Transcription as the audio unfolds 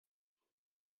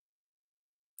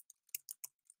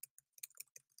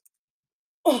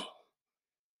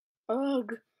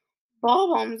Ugh,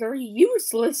 ball bombs are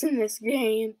useless in this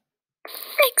game.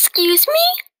 Excuse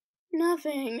me?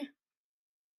 Nothing.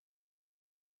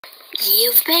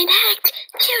 You've been hacked.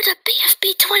 Cue the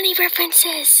BFB-20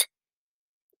 references.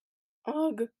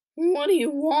 Ugh, what do you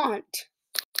want?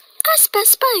 Us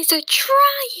Best Buddies are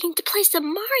trying to play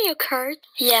some Mario Kart.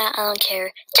 Yeah, I don't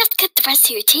care. Just get the rest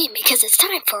of your team because it's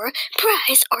time for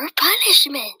prize or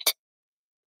punishment.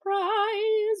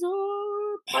 Prize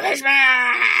or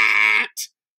punishment?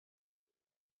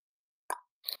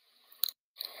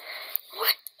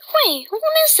 What? Wait, what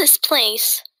is this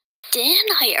place?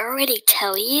 Didn't I already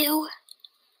tell you?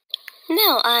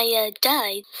 No, I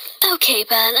died. Okay,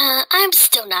 but I'm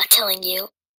still not telling you.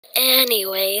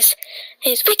 Anyways,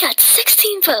 we got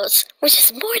 16 votes, which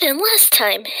is more than last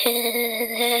time.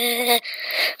 The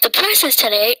prizes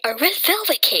today are red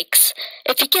velvet cakes.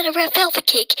 If you get a red velvet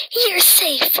cake, you're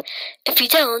safe. If you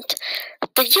don't,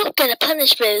 then you'll get a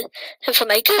punishment from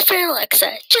my good friend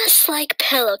Alexa, just like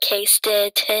Pillowcase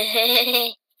did.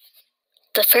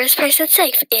 The first person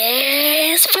safe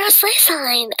is Frostley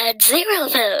Sign at 0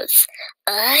 votes.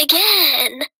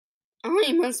 Again!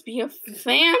 I must be a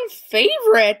fan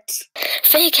favorite.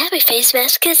 Fake Happy Face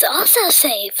Mask is also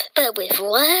safe, but with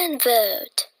 1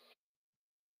 vote.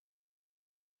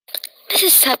 This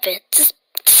is Tuppence.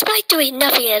 Despite doing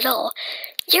nothing at all,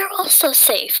 you're also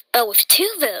safe, but with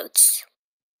 2 votes.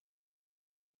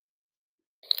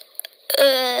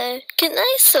 Can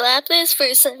I swap this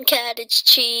for some cottage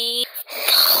cheese?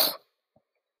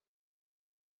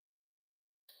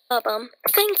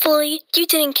 Thankfully, you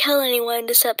didn't kill anyone in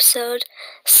this episode,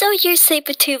 so you're safe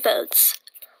with 2 votes.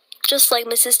 Just like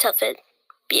Mrs. Tuffet.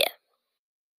 Yeah.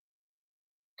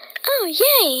 Oh,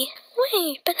 yay!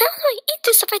 Wait, but how do I eat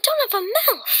this if I don't have a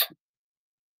mouth?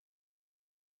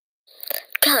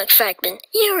 Comic Fragment,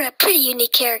 you're a pretty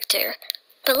unique character.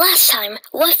 But last time,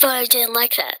 1 voter didn't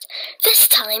like that. This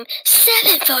time,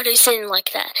 7 voters didn't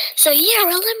like that, so you're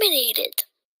eliminated.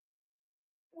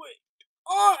 Wait,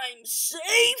 I'm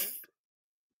safe?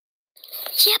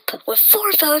 Yep, with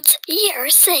 4 votes, you're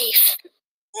safe.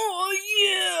 Oh,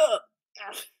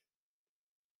 yeah!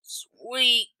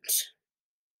 Sweet.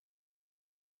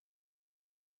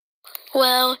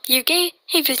 Well, you gave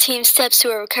your team steps to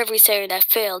a recovery center that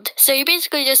failed, so you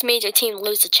basically just made your team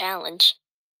lose the challenge.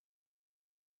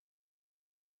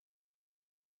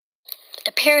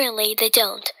 Apparently they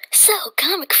don't. So,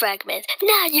 Comic Fragment,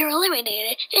 now you're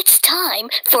eliminated. It's time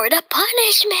for the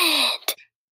punishment!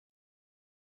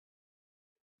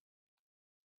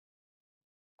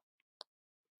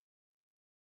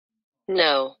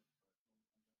 No.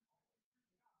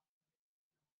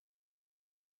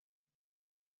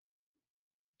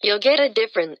 You'll get a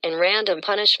different and random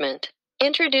punishment.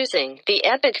 Introducing the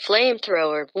epic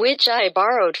flamethrower, which I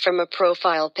borrowed from a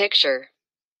profile picture.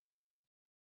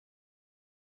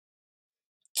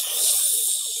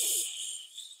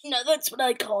 Now that's what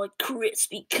I call a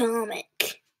crispy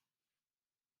comic.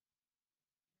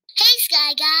 Hey,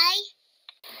 Sky Guy.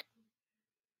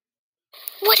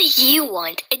 What do you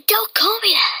want? And don't call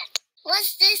me that!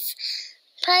 What's this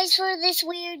prize for this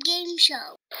weird game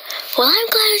show? Well, I'm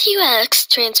glad you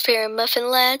asked, Transparent Muffin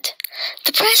Lad.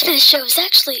 The prize for the show is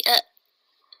actually,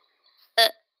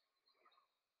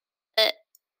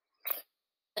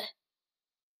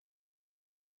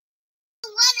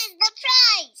 What is the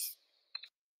prize?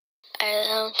 I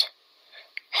don't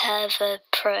have a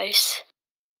prize.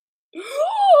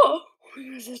 Oh,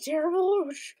 this is terrible.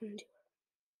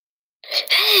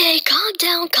 Hey, calm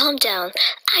down, calm down.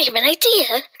 I have an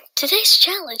idea. Today's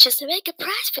challenge is to make a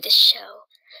prize for this show.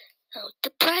 Oh, the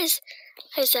prize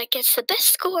is that gets the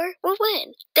best score will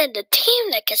win. Then the team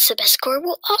that gets the best score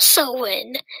will also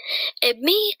win. And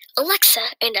me,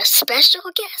 Alexa, and a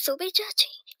special guest will be judging.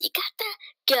 You got that?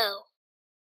 Go.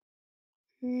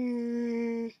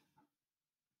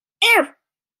 Air!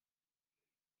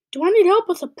 Do I need help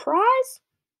with a prize?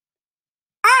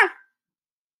 Ah!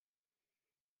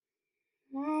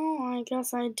 Well, I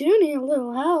guess I do need a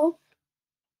little help.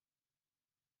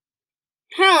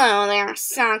 Hello there,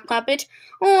 sock puppet.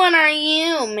 What are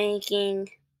you making?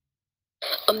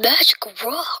 A magic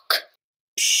rock.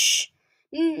 Psh!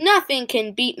 Nothing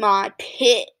can beat my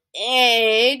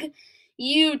pig.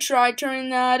 You try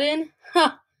turning that in?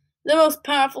 Ha! The most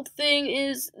powerful thing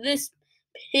is this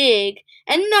pig,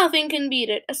 and nothing can beat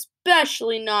it,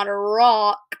 especially not a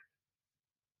rock.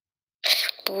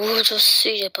 We'll just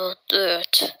see about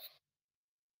that.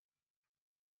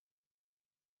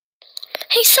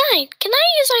 Hey, Sign, can I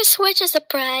use our Switch as a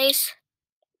prize?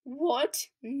 What?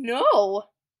 No.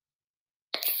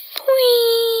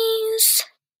 Please.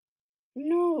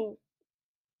 No.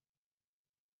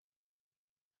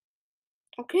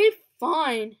 Okay,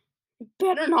 fine. You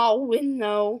better not win,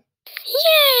 though.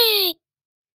 Yay!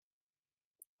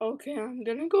 Okay, I'm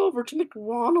gonna go over to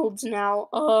McDonald's now.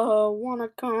 Wanna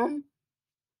come?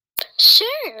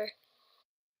 Sure.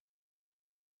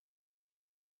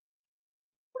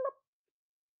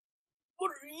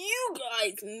 What are you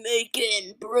guys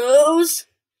making, bros?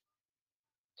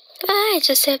 I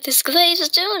just have this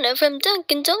glazed donut from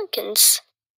Dunkin' Donuts.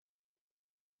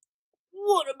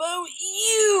 What about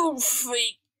you,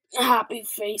 fake happy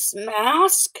face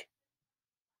mask?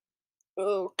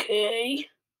 Okay.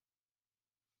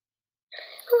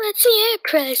 What's your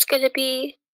price gonna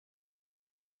be?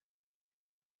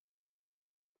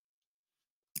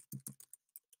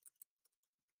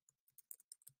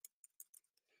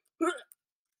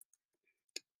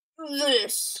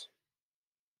 This.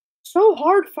 So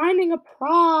hard finding a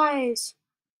prize.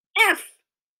 F.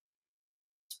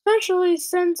 Especially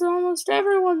since almost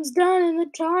everyone's done and the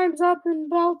time's up in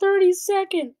about 30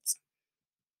 seconds.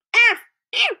 F.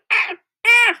 F. F.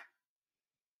 F.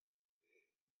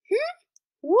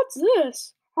 What's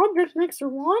this? Object Mixer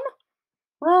 1?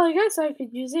 Well, I guess I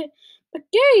could use it. But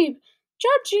Gabe,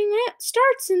 judging it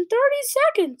starts in 30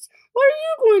 seconds. What are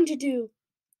you going to do?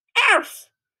 F.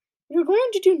 You're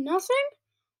going to do nothing?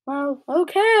 Well,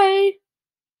 okay.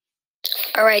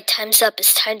 Alright, time's up.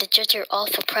 It's time to judge your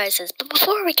awful prizes. But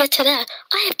before we get to that,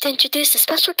 I have to introduce a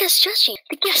special guest judging.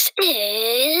 The guest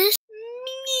is...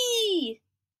 Me.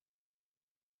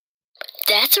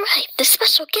 That's right, the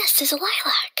special guest is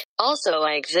Lilac. Also,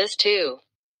 I exist too.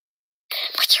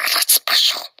 But you're not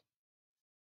special.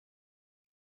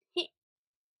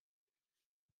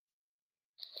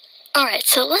 Alright,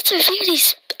 so let's review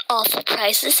these awful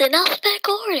prizes in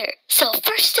alphabetical order. So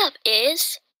first up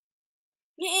is...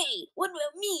 Hey, what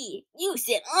about me? You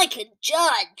said I could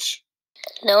judge.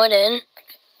 No, I didn't.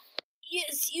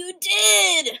 Yes, you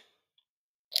did.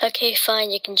 Okay,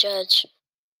 fine, you can judge.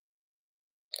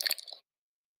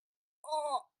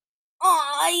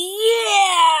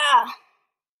 Yeah.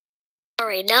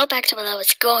 Alright, now back to what I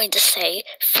was going to say.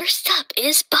 First up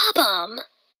is Bob-omb.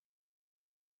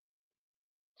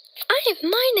 I have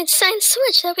mine and signed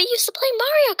Switch that we used to play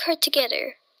Mario Kart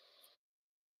together.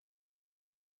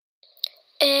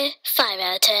 5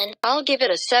 out of 10. I'll give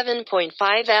it a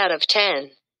 7.5 out of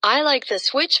 10. I like the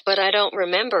Switch, but I don't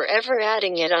remember ever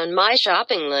adding it on my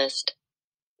shopping list.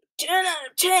 10 out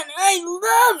of 10.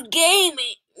 I love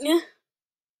gaming.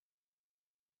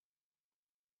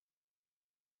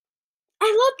 I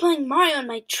love playing Mario in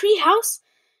my treehouse.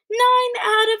 9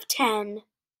 out of 10.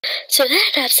 So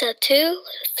that adds up to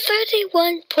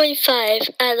 31.5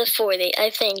 out of 40,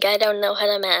 I think. I don't know how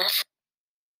to math.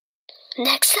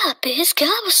 Next up is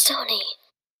Gobblestony.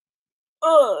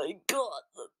 I got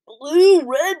the blue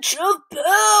wrench of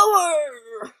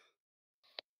power.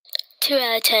 2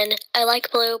 out of 10. I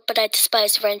like blue, but I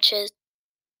despise wrenches.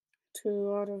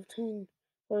 2 out of 10.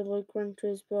 I like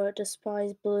wrenches, but I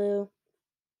despise blue.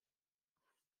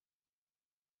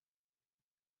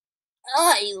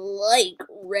 I like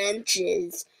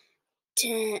wrenches.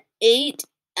 8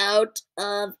 out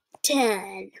of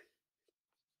 10.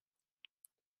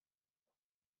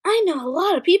 I know a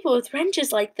lot of people with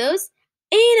wrenches like those.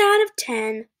 8 out of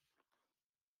 10.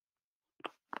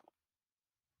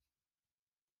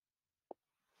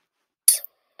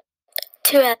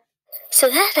 So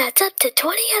that adds up to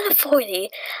 20 out of 40.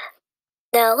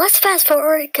 Now let's fast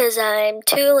forward because I'm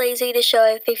too lazy to show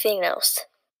everything else.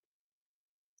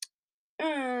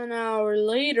 An hour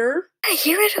later.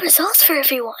 Here are the results for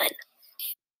everyone.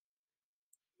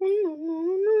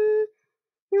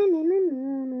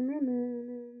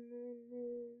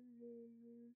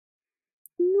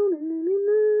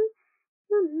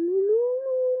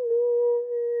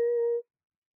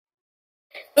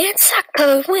 And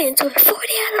Socktoad wins with 40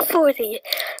 out of 40.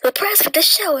 The prize for the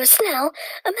show is now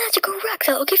a magical rock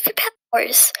that will give you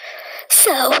powers.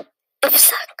 So, if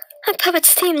Sock and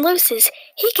Puppet's team loses,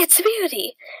 he gets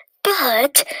immunity.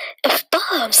 But if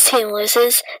Bob's team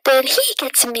loses, then he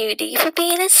gets immunity for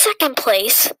being in second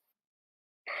place.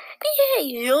 Yay,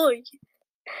 yoy.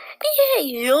 Yay,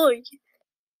 yoy.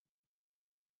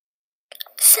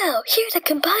 So, here are the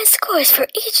combined scores for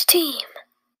each team.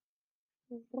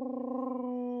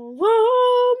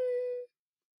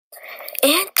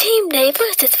 And Team Nate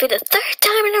loses for the third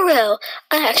time in a row.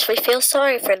 I actually feel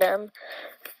sorry for them.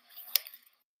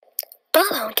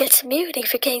 Bob gets immunity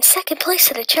for getting second place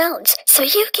in the challenge, so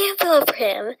you can't vote for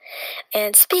him.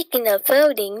 And speaking of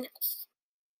voting,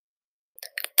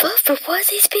 vote for one of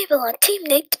these people on Team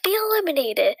Nate to be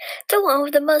eliminated. The one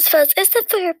with the most votes is the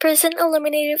third person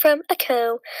eliminated from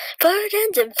ACOE. Vote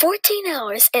ends in 14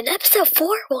 hours, and episode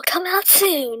 4 will come out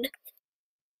soon.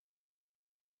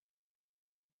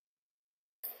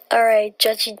 Alright,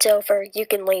 judging's over. You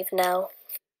can leave now.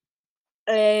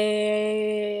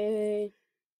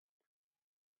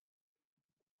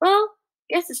 Well,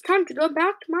 guess it's time to go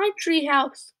back to my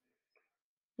treehouse.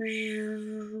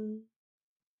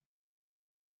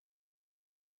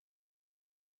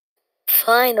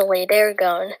 Finally, they're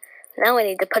gone. Now I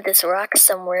need to put this rock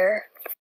somewhere.